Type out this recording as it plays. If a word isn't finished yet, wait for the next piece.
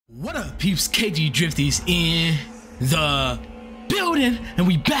What up, peeps? KgDrifty's in the building, and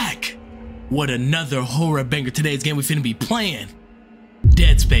we back with another horror banger. Today's game we finna be playing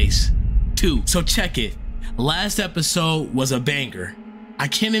Dead Space 2. So check it. Last episode was a banger. I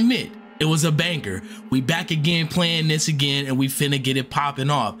can admit it was a banger. We back again playing this again, and we finna get it popping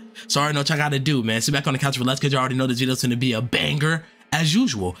off. So I already know what y'all gotta do, man. Sit back on the couch, relax, because you already know this video's gonna be a banger as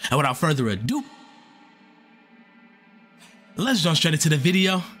usual. And without further ado, let's jump straight into the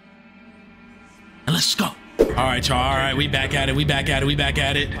video. And let's go. All right, y'all. All right, we back at it. We back at it. We back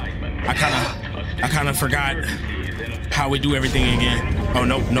at it. I kind of forgot how we do everything again. Oh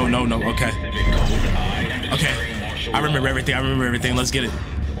no. Okay. Okay. I remember everything. I remember everything. Let's get it.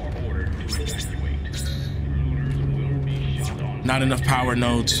 Not enough power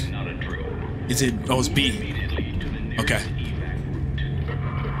nodes. Is it? Oh, it's B. Okay.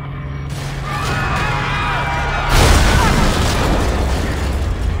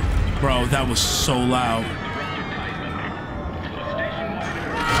 Bro, that was so loud.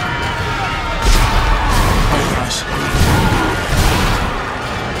 Oh gosh.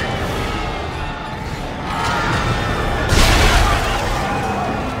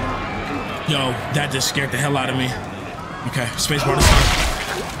 Yo, that just scared the hell out of me. Okay, spacebar to start.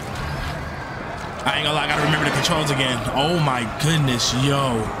 I ain't gonna lie, I gotta remember the controls again. Oh my goodness,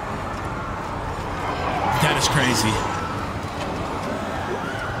 yo. That is crazy.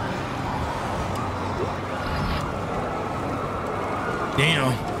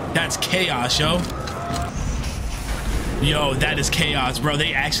 Damn, that's chaos, yo. Yo, that is chaos, bro.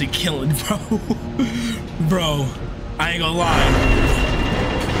 They actually killing, bro. Bro, I ain't gonna lie.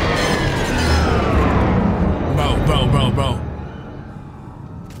 Bro.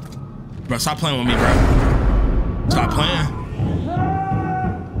 Bro, stop playing with me, bro. Stop playing.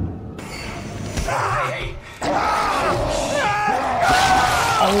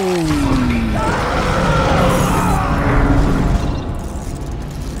 Oh.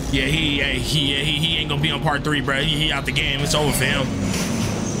 Yeah, he ain't gonna be on part 3, bro. He out the game. It's over for him.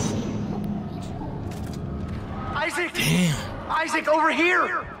 Isaac! Damn. Isaac, over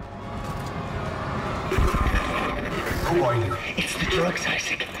here! Who are you? It's the drugs,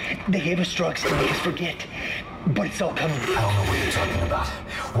 Isaac. They gave us drugs to make us forget. But it's all coming. I don't know what you're talking about.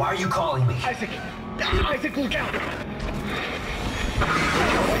 Why are you calling me? Isaac, look out!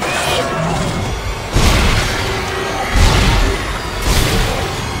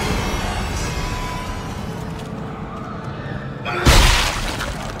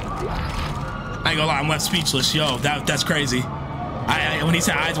 I ain't gonna lie, I'm left speechless. Yo, that's crazy. When he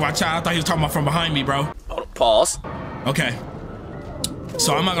said eyes watch out, I thought he was talking about from behind me, bro. Pause. Okay.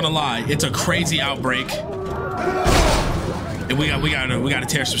 So I'm not gonna lie, it's a crazy outbreak. And we gotta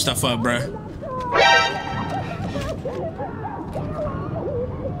tear some stuff up, bro.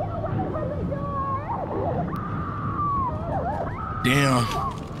 Damn.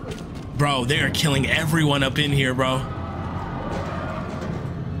 Bro, they are killing everyone up in here, bro.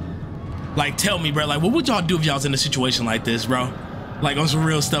 Like, tell me, bro, like, what would y'all do if y'all was in a situation like this, bro? Like, on some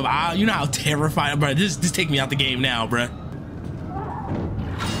real stuff. You know how terrifying, bro. This take me out the game now, bro.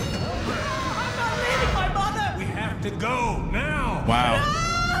 We have to go now. Wow.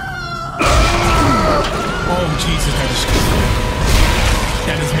 Oh, Jesus,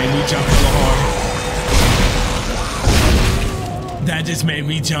 that just made me jump hella hard. That just made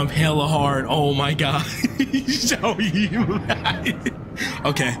me jump hella hard. Oh my God. Show you.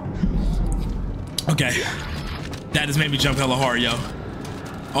 Okay. Okay, that just made me jump hella hard, yo.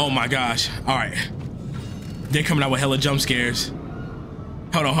 Oh my gosh. All right, they're coming out with hella jump scares.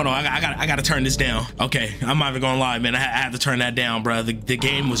 Hold on. I gotta turn this down. Okay, I'm not even gonna lie, man. I had to turn that down, bro. The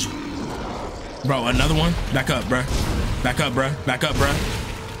game was, bro. Another one. Back up, bro. Back up, bro.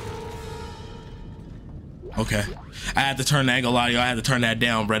 Okay, I had to turn that. I ain't gonna lie, yo. I had to turn that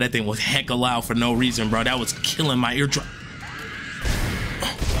down, bro. That thing was hecka loud for no reason, bro. That was killing my eardrum.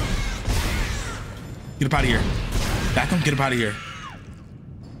 Get up out of here. Back up, get up out of here.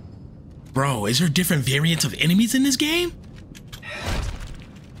 Bro, is there different variants of enemies in this game?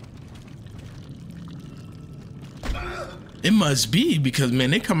 It must be, because, man,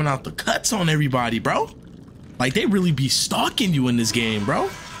 they coming out the cuts on everybody, bro. Like, they really be stalking you in this game, bro.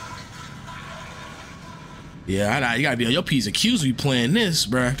 Yeah, you gotta be on your P's and Q's when you playing this,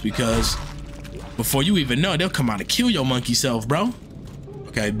 bro, because before you even know, they'll come out and kill your monkey self, bro.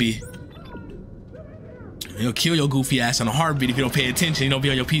 Okay, B. You'll kill your goofy ass on a heartbeat if you don't pay attention. You don't be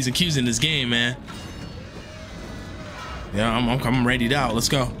on your P's and Q's in this game, man. Yeah, I'm ready out. Let's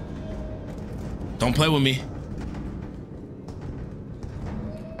go. Don't play with me.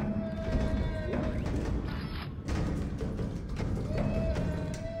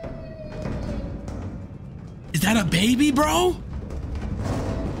 Is that a baby, bro?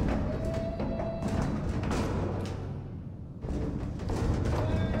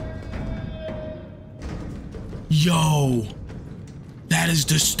 Yo, that is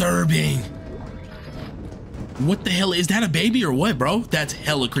disturbing. What the hell? Is that a baby or what, bro? That's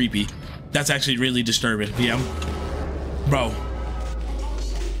hella creepy. That's actually really disturbing. Yeah, bro.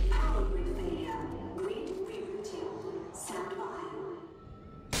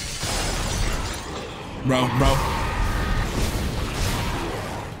 Bro.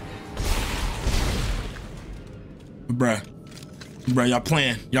 Bruh, y'all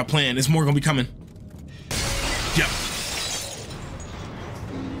playing. There's more gonna be coming. Yep.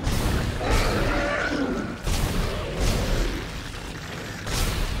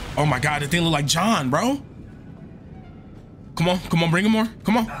 Oh my God, that thing look like John, bro. Come on, bring him more.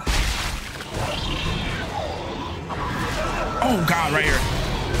 Come on. Oh God, right here.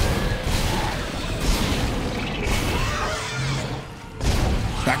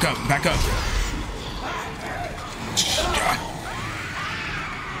 Back up.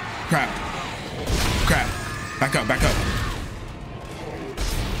 Crap. Back up.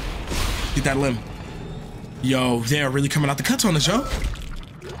 Get that limb. Yo, they're really coming out the cuts on this, yo.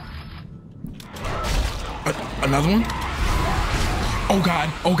 Another one? Oh God.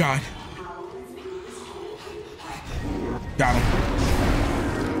 Got him.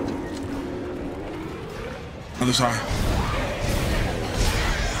 Other side.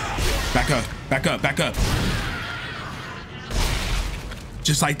 Back up.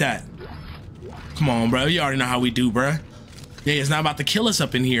 Just like that. Come on, bro. You already know how we do, bro. Yeah, it's not about to kill us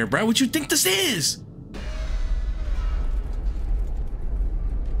up in here, bro. What you think this is?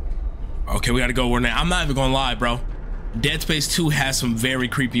 Okay, we gotta go. I'm not even gonna lie, bro. Dead Space 2 has some very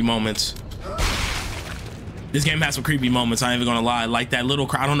creepy moments. This game has some creepy moments. I ain't even gonna lie. Like that little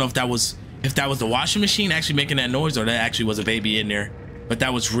I don't know if that was the washing machine actually making that noise or that actually was a baby in there. But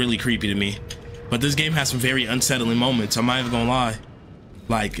that was really creepy to me. But this game has some very unsettling moments. I'm not even gonna lie.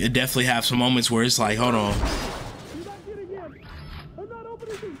 Like, it definitely have some moments where it's like, hold on.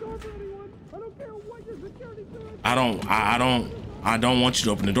 I don't want you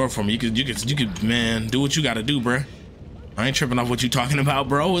to open the door for me. You could, man, do what you gotta do, bruh. I ain't tripping off what you talking about,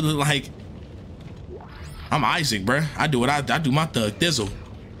 bro. Like, I'm Isaac, bruh. I do my thug thizzle.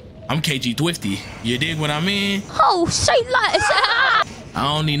 I'm KgDrifty. You dig what I mean? Oh, say less. I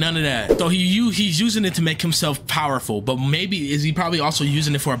don't need none of that. So he's using it to make himself powerful, but maybe is he probably also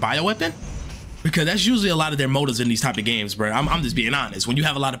using it for a bioweapon? Because that's usually a lot of their motives in these type of games, bro. I'm just being honest. When you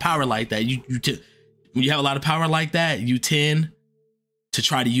have a lot of power like that, you tend to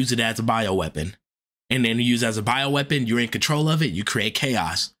try to use it as a bioweapon. And then you use it as a bioweapon, you're in control of it, you create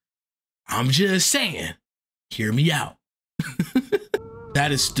chaos. I'm just saying, hear me out.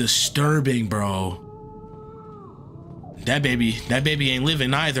 That is disturbing, bro. That baby ain't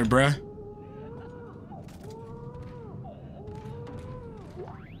living either, bruh.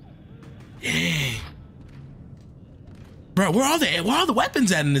 Dang. Bro, where are the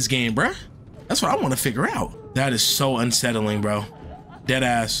weapons at in this game, bruh? That's what I want to figure out. That is so unsettling, bro. Dead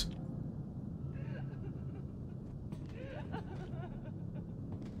ass.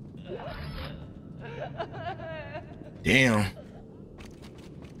 Damn.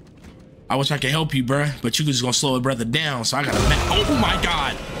 I wish I could help you, bruh, but you just gonna slow a brother down, so I gotta oh my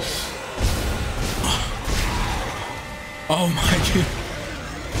God. Oh my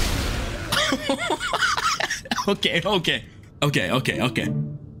God. Okay.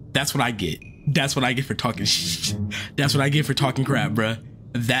 That's what I get. That's what I get for talking That's what I get for talking crap, bruh.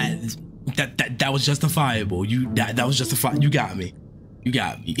 That was justifiable. That was justified. You got me. You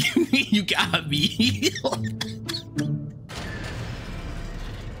got me.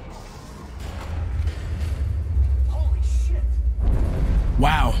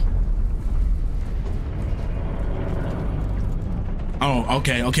 Wow. Oh,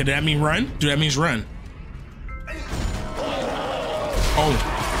 okay. Did that mean run? Dude, that means run. Oh.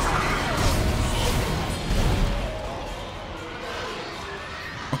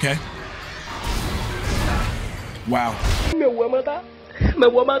 Okay. Wow.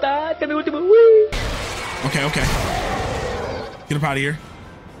 Okay. Get up out of here.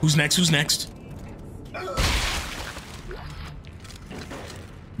 Who's next?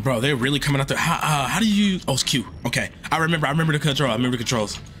 Bro, they're really coming out there. How do you? Oh, it's Q. Okay, I remember the control. I remember the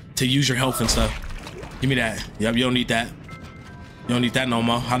controls to use your health and stuff. Give me that. Yep, you don't need that. You don't need that no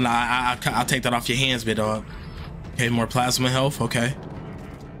more. I'll take that off your hands, bit dog. Okay, more plasma health. Okay.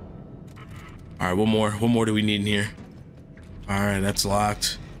 All right, one more do we need in here? All right, that's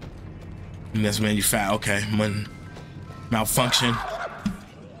locked. And that's malfunction.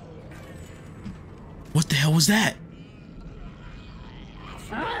 What the hell was that?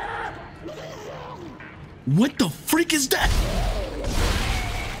 What the freak is that?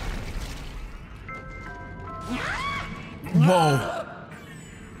 Whoa.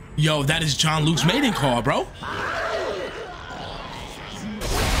 Yo, that is John Luke's mating call, bro.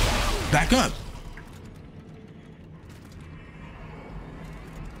 Back up.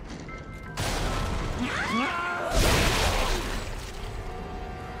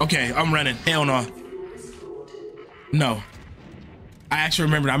 Okay, I'm running. Hell no. No. I actually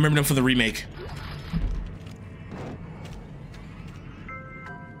remembered. I remember them for the remake.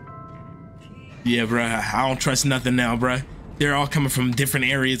 Yeah, bruh. I don't trust nothing now, bruh. They're all coming from different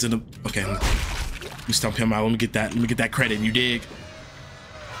areas of the... Okay. Let me stump him out. Let me get that. Let me get that credit. You dig?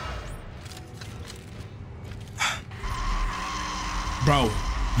 Bro,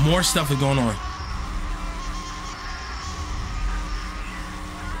 more stuff is going on.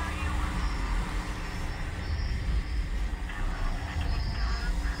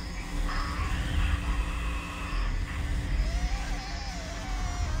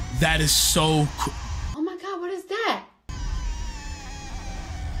 That is so cool. Oh my God, what is that?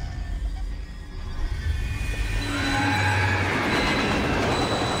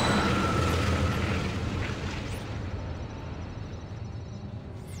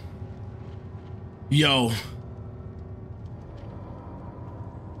 Yo.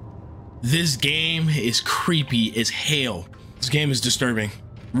 This game is creepy as hell. This game is disturbing.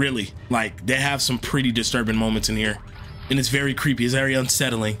 Really. Like, they have some pretty disturbing moments in here. And it's very creepy. It's very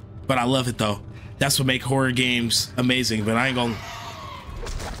unsettling. But I love it though. That's what makes horror games amazing. But I ain't gonna...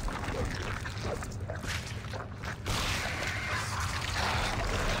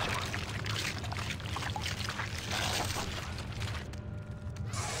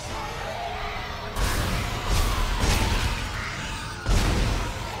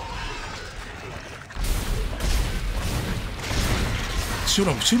 Shoot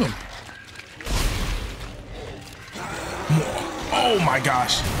him, shoot him. Oh my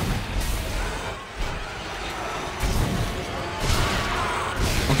gosh.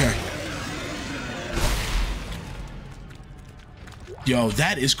 Okay. Yo,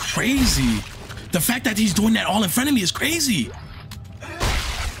 that is crazy. The fact that he's doing that all in front of me is crazy.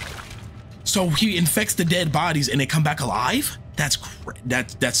 So he infects the dead bodies and they come back alive? That's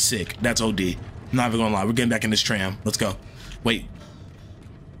sick. That's OD. I'm not even gonna lie. We're getting back in this tram. Let's go. Wait.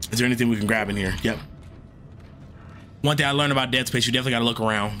 Is there anything we can grab in here? Yep. One thing I learned about Dead Space, you definitely gotta look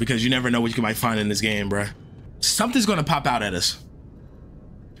around because you never know what you might find in this game, bruh. Something's gonna pop out at us.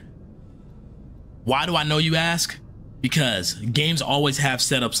 Why do I know, you ask? Because games always have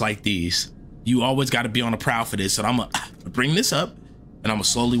setups like these. You always gotta be on the prowl for this. So I'm gonna bring this up and I'm gonna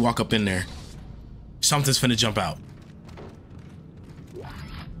slowly walk up in there. Something's finna jump out.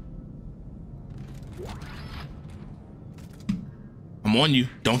 I'm on you.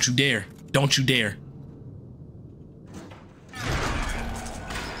 Don't you dare. Don't you dare.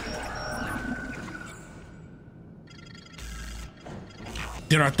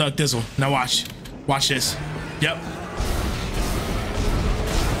 Did our thug thizzle. Now watch. Watch this. Yep.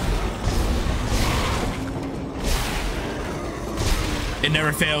 It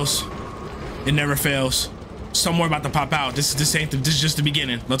never fails. It never fails. Somewhere about to pop out. This is just the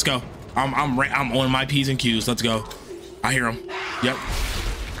beginning. Let's go. I'm on my P's and Q's. Let's go. I hear him. Yep.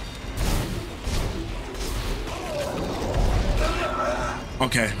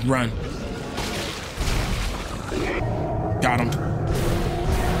 Okay, run. Got him.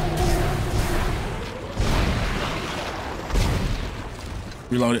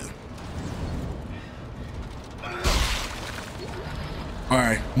 Reload it. All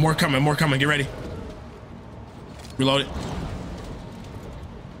right, more coming, more coming. Get ready. Reload it.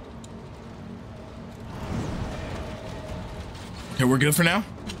 Okay, we're good for now.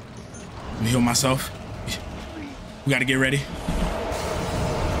 Let me heal myself. We gotta get ready.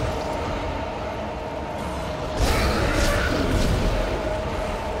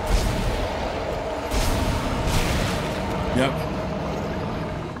 Yep.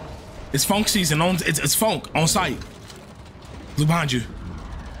 It's funk season. It's funk on site. Look behind you.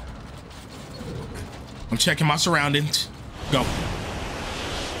 I'm checking my surroundings. Go.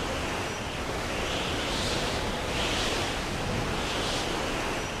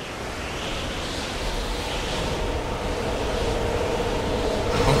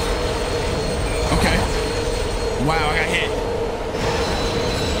 Wow, I got hit.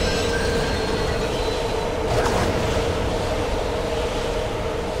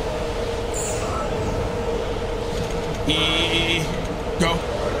 E, go.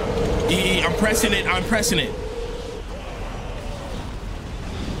 E, I'm pressing it. I'm pressing it.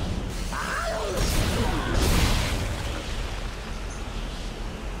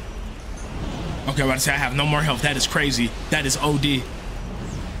 Okay, I'm about to say I have no more health. That is crazy. That is OD.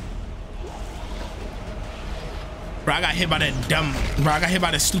 Bro, I got hit by that dumb... Bro, I got hit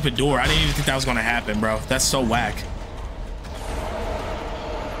by that stupid door. I didn't even think that was gonna happen, bro. That's so whack.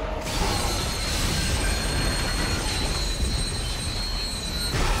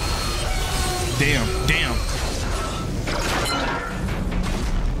 Damn, damn.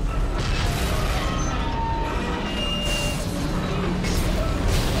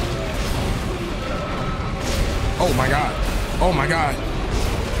 Oh my God. Oh my God.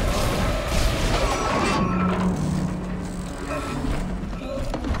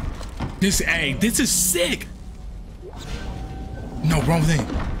 This is sick. No, wrong thing.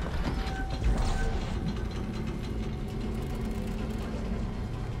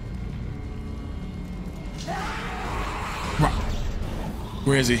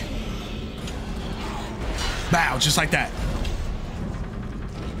 Where is he? Bow, just like that.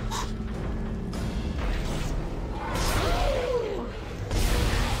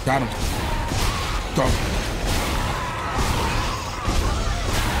 Got him. Go.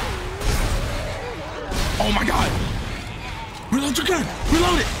 Oh my God. Reload your gun.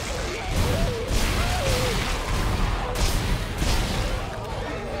 Reload it.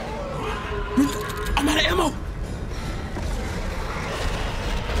 I'm out of ammo.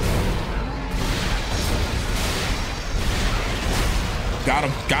 Got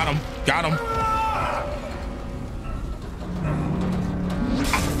him. Got him. Got him.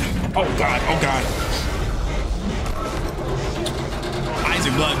 Oh God. Oh God.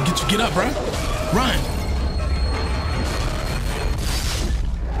 Isaac Blood, get up, bro. Run.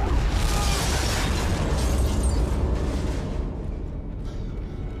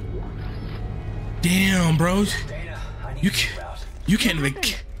 Damn, bro. Dana, I need You to can't. move out. You can't even.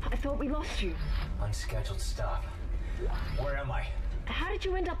 I thought we lost you. Unscheduled stop. Where am I? How did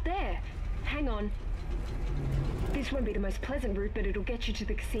you end up there? Hang on. This won't be the most pleasant route, but it'll get you to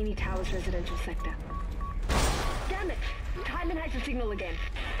the Cassini Towers residential sector. Damn it! Timon has the signal again.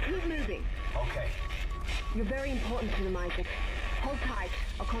 Keep moving. Okay. You're very important to them, Isaac. Hold tight.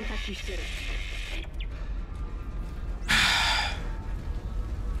 I'll contact you soon.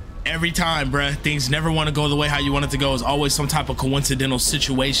 Every time, bruh, things never want to go the way how you want it to go. It's always some type of coincidental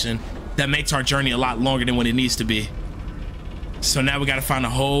situation that makes our journey a lot longer than what it needs to be. So now we got to find a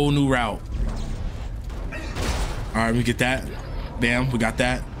whole new route. All right, we get that. Bam, we got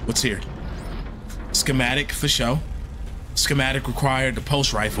that. What's here? Schematic for show. Schematic required, the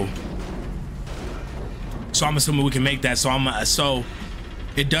pulse rifle. So I'm assuming we can make that. So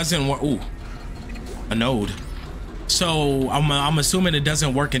it doesn't work. Ooh, a node. So I'm assuming it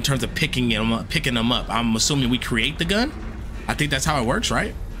doesn't work in terms of picking them up. I'm assuming we create the gun. I think that's how it works,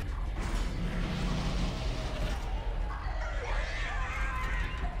 right?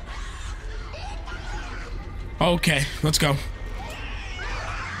 Okay, let's go.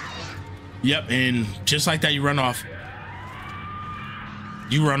 Yep, and just like that, you run off.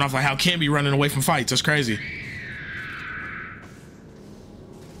 You run off like how Kim be running away from fights. That's crazy.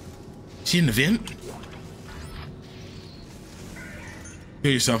 She in the vent?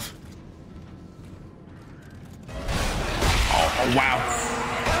 Heal yourself. Oh, wow.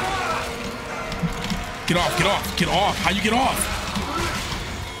 Get off, get off, get off. How you get off?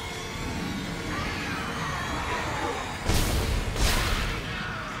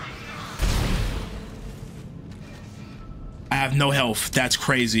 I have no health. That's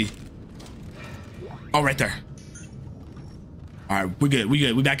crazy. Oh, right there. All right, we're good. We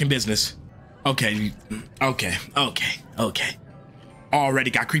good. We back in business. Okay. Okay. Okay. Okay.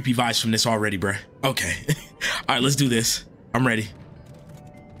 Already got creepy vibes from this already, bruh. Okay. All right, let's do this. I'm ready.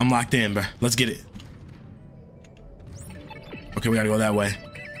 I'm locked in, bruh. Let's get it. Okay, we gotta go that way.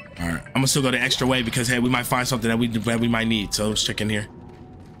 All right, I'm gonna still go the extra way because hey, we might find something that we might need. So let's check in here.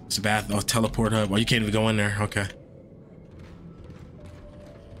 It's a bath. Oh, teleport hub. Oh, you can't even go in there. Okay.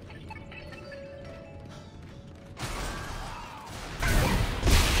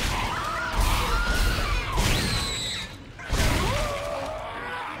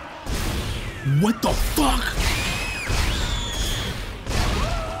 What the fuck?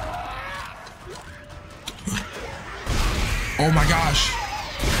 Oh my gosh.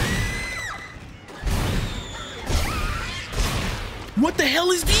 What the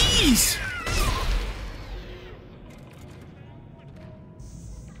hell is these?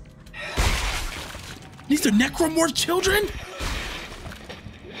 These are necromorph children?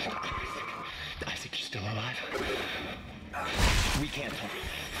 Isaac, you're still alive? We can't talk.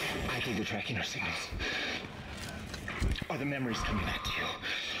 I think they're tracking our signals. Are the memories coming back to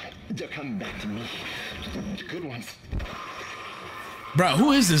you? They're coming back to me. The good ones. Bro,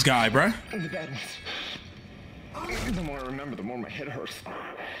 who is this guy, bro? The bad ones. The more I remember, the more my head hurts.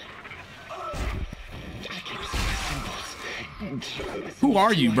 I keep seeing the symbols. Who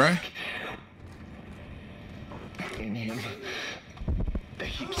are you, bro? In him, they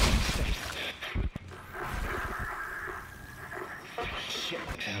keep seeing steps. Shit,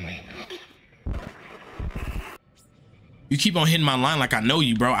 family. You keep on hitting my line like I know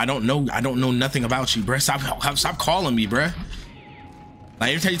you, bro. I don't know nothing about you, bro. Stop calling me, bro. Like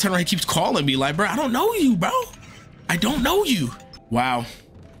every time you turn around, he keeps calling me, like, bro, I don't know you, bro. I don't know you. Wow.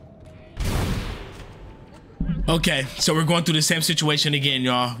 Okay, so we're going through the same situation again,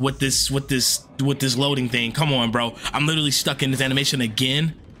 y'all, with this loading thing. Come on, bro. I'm literally stuck in this animation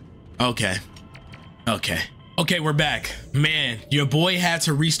again. Okay, we're back. Man, your boy had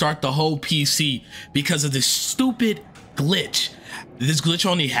to restart the whole PC because of this stupid glitch. This glitch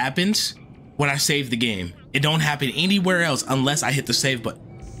only happens when I save the game. It don't happen anywhere else unless I hit the save button.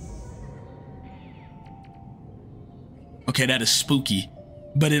 Okay, that is spooky,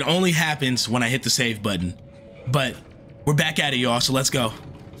 but it only happens when I hit the save button. But we're back at it, y'all, so let's go.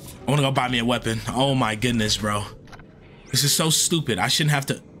 I wanna go buy me a weapon. Oh my goodness, bro. This is so stupid. I shouldn't have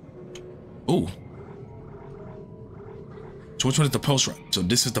to. Ooh. So which one is the post rifle? So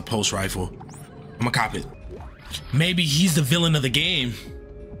this is the post rifle. I'm gonna cop it. Maybe he's the villain of the game.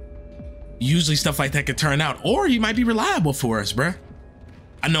 Usually stuff like that could turn out, or he might be reliable for us, bruh.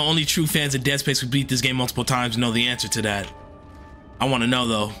 I know only true fans of Dead Space who beat this game multiple times know the answer to that. I want to know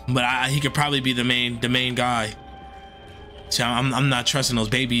though, but he could probably be the main guy. So I'm not trusting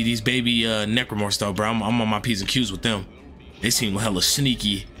these baby necromorphs though, bro. I'm on my P's and Q's with them. They seem hella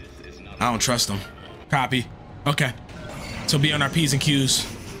sneaky. I don't trust them. Copy. Okay. So be on our P's and Q's.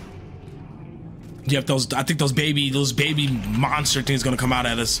 Yep, I think those baby monster things gonna come out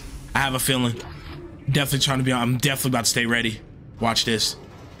at us. I have a feeling. Definitely trying to be on. I'm definitely about to stay ready. Watch this.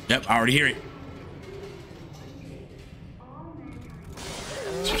 Yep, I already hear it.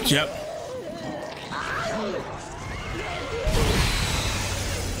 Yep.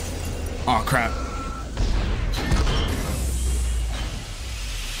 Oh crap.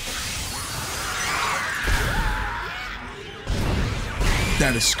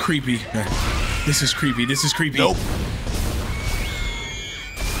 That is creepy. This is creepy. This is creepy. Nope.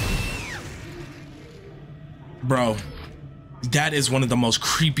 Bro, that is one of the most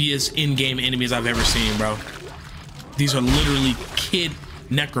creepiest in-game enemies I've ever seen, bro. These are literally kid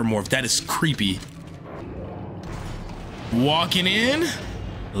necromorph. That is creepy. Walking in,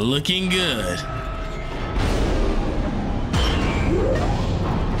 looking good.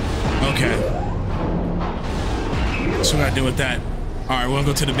 Okay. So what I do with that? All right, we're gonna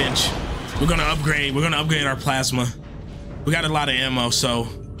go to the bench. We're gonna upgrade our plasma. We got a lot of ammo, so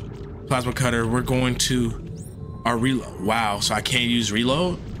plasma cutter. We're going to our reload. Wow, so I can't use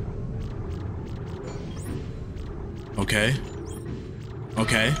reload? Okay.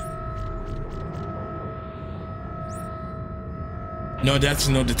 Okay. No, that's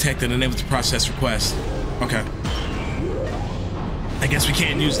no detected. Unable to process request. Okay. I guess we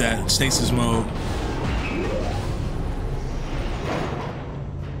can't use that. Stasis mode.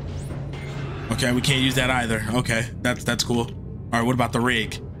 Okay, we can't use that either. Okay, that's cool. All right, what about the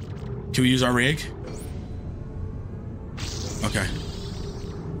rig? Can we use our rig? Okay.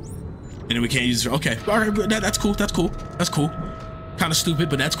 And then we can't use it. Okay, all right, that's cool. That's cool. That's cool. Kind of stupid,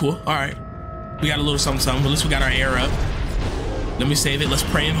 but that's cool. All right. We got a little something, but at least we got our air up. Let me save it. Let's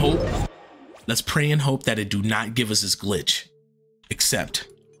pray and hope. Let's pray and hope that it do not give us this glitch. Except,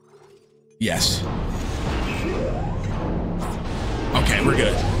 yes. Okay, we're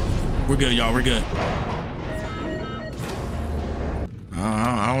good. We're good, y'all. We're good.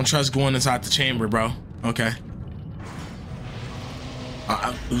 I don't trust going inside the chamber, bro. Okay.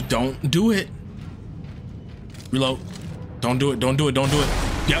 Don't do it. Reload. Don't do it. Don't do it. Don't do it.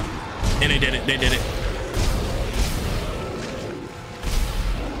 Yep. And they did it. They did it.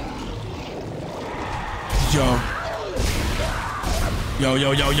 Yo. Yo,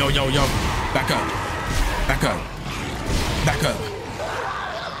 yo, yo, yo, yo, yo. Back up. Back up. Back up.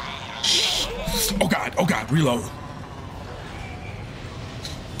 Oh God. Oh God. Reload.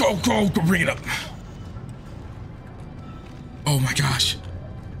 Go, go, go. Bring it up. Oh my gosh.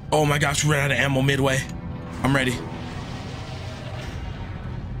 Oh my gosh. We ran out of ammo midway. I'm ready.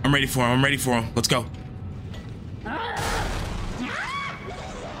 I'm ready for him. I'm ready for him. Let's go.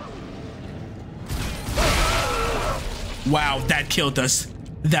 Wow, that killed us.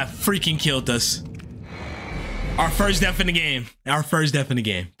 That freaking killed us. Our first death in the game. Our first death in the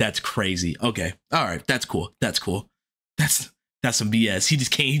game. That's crazy. Okay. All right. That's cool. That's cool. That's some BS. He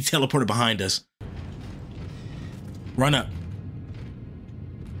just can't. He teleported behind us. Run up.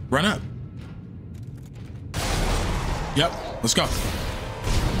 Run up. Yep, let's go.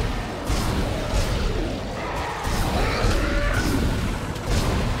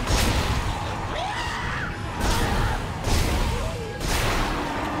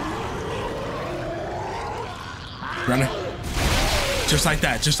 Running. Just like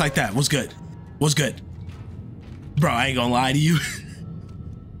that, just like that. What's good? What's good? Bro, I ain't gonna lie to you.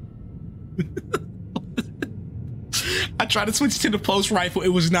 I tried to switch to the pulse rifle. It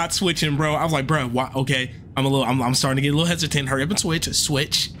was not switching, bro. I was like, bro, why? Okay. I'm starting to get a little hesitant. Hurry up and switch.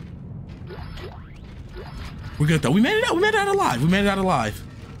 Switch. We're good though. We made it out. We made it out alive. We made it out alive.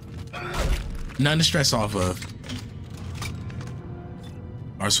 Nothing to stress off of.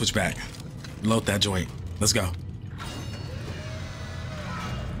 All right, switch back. Load that joint. Let's go.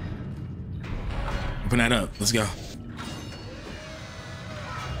 Open that up. Let's go.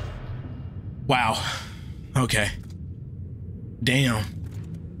 Wow. Okay. Damn.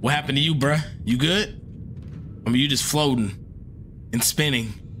 What happened to you, bruh? You good? I mean, you just floating and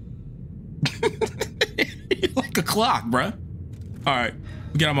spinning. Like a clock, bruh. All right.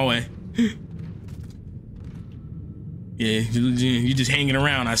 Get out of my way. Yeah, you just hanging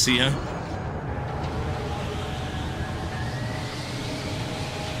around, I see, huh?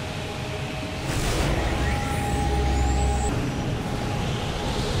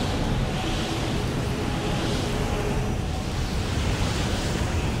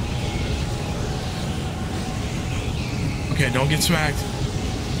 Okay, don't get smacked.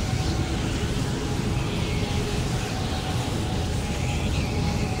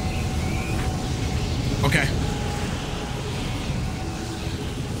 Okay.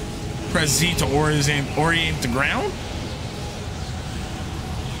 Press Z to orient the ground?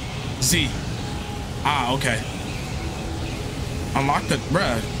 Z. Ah, okay. Unlock the,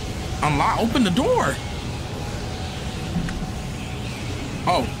 open the door.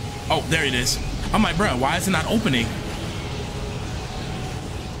 Oh, there it is. I'm like, bruh, why is it not opening?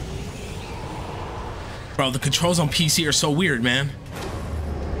 Bro, the controls on PC are so weird, man.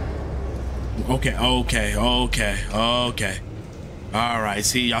 Okay. All right,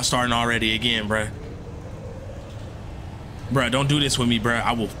 see, y'all starting already again, bruh. Bruh, don't do this with me, bruh.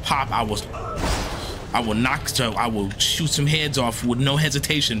 I will pop, I will knock, so I will shoot some heads off with no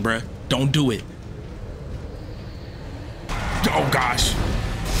hesitation, bruh. Don't do it. Oh, gosh.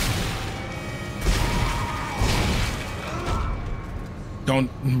 Don't,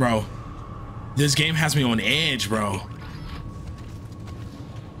 bro. This game has me on edge, bro.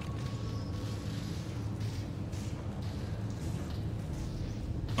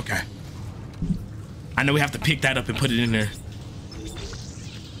 Okay. I know we have to pick that up and put it in there.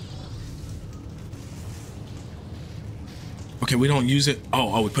 Okay, we don't use it.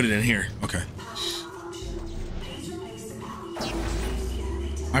 Oh, we put it in here. Okay.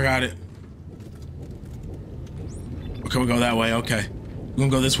 I got it. Okay, we'll go that way. Okay. We're gonna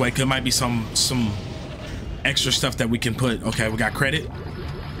go this way, cause it might be some extra stuff that we can put. Okay, we got credit.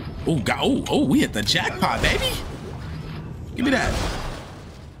 Oh, we hit the jackpot, baby. Give me that.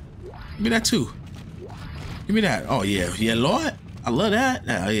 Give me that too. Give me that. Oh yeah, yeah, Lord. I love that.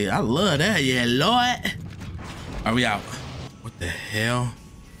 Yeah, I love that. Yeah, Lord. Are we out? What the hell?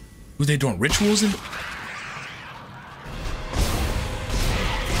 Was they doing rituals in?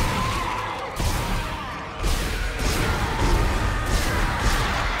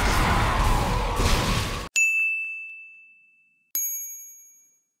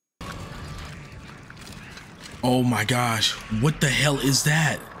 Oh my gosh, what the hell is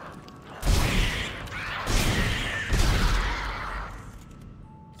that?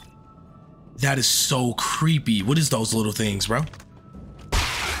 That is so creepy. What is those little things, bro?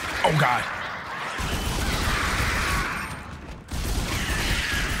 Oh God.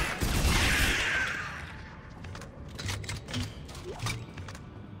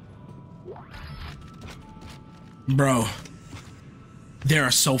 Bro, they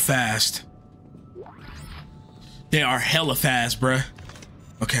are so fast. They are hella fast, bruh.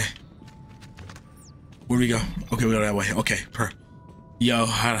 Okay. Where do we go? Okay, we go that way. Okay, Yo,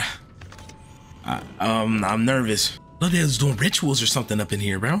 I'm nervous. Look, they're doing rituals or something up in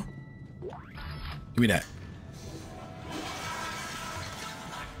here, bro. Give me that.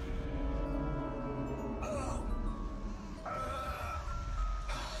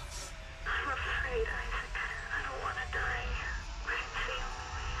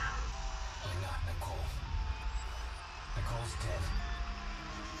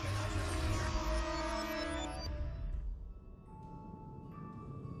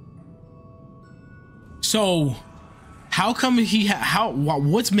 So, how come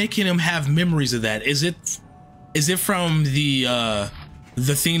what's making him have memories of that? Is it from the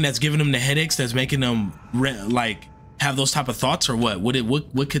the thing that's giving them the headaches, that's making them like have those type of thoughts, or what?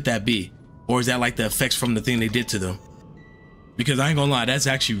 What could that be? Or is that like the effects from the thing they did to them? Because I ain't gonna lie, that's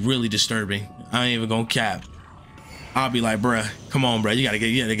actually really disturbing. I ain't even gonna cap. I'll be like, bruh, come on, bruh. You gotta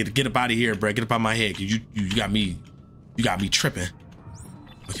get up out of here, bruh. Get up out of my head. You got me tripping.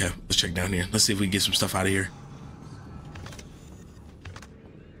 Okay, let's check down here. Let's see if we can get some stuff out of here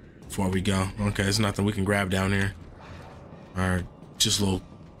before we go. Okay, there's nothing we can grab down here. All right, just little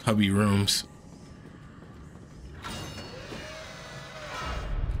cubby rooms.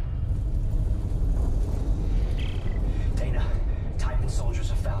 Dana, Titan soldiers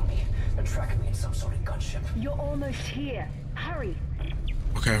have found me. They're tracking me in some sort of gunship. You're almost here. Hurry.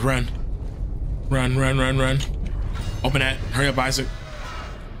 Okay, run. Run. Open that. Hurry up, Isaac.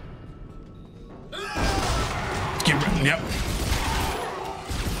 Yep.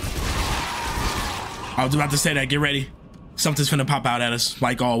 I was about to say that. Get ready. Something's finna pop out at us,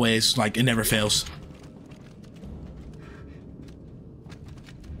 like always. Like, it never fails.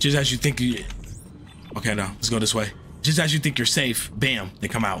 Just as you think you... Okay, no. Let's go this way. Just as you think you're safe, bam, they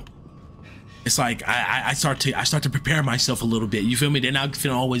come out. It's like I start to prepare myself a little bit. You feel me? They're not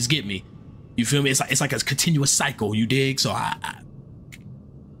finna always get me. You feel me? It's like a continuous cycle. You dig? So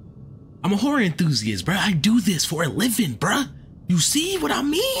I'm a horror enthusiast, bro. I do this for a living, bro. You see what I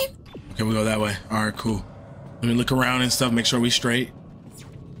mean? Okay, we go that way. All right, cool. Let me look around and stuff, make sure we straight.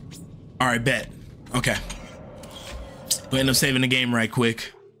 All right, bet. Okay. We'll end up saving the game right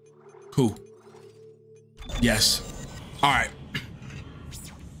quick. Cool. Yes. All right.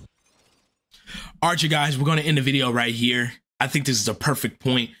 All right, you guys, we're going to end the video right here. I think this is a perfect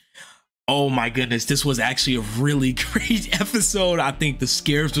point. Oh my goodness, this was actually a really great episode. I think the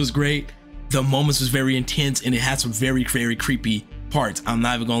scares was great. The moments was very intense, and it had some very, very creepy parts. I'm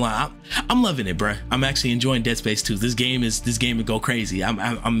not even gonna lie. I'm loving it, bruh. I'm actually enjoying Dead Space 2. This game would go crazy. I'm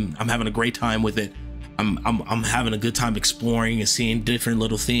having a great time with it. I'm having a good time exploring and seeing different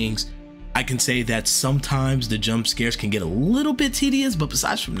little things. I can say that sometimes the jump scares can get a little bit tedious, but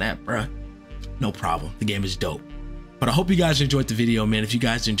besides from that, bruh, no problem. The game is dope. But I hope you guys enjoyed the video, man. If you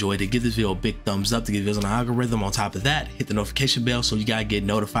guys enjoyed it, give this video a big thumbs up to give videos on the algorithm. On top of that, hit the notification bell so you guys get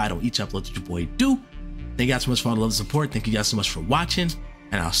notified on each upload that your boy do. Thank you guys so much for all the love and support. Thank you guys so much for watching,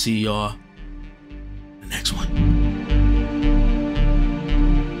 and I'll see y'all in the next one.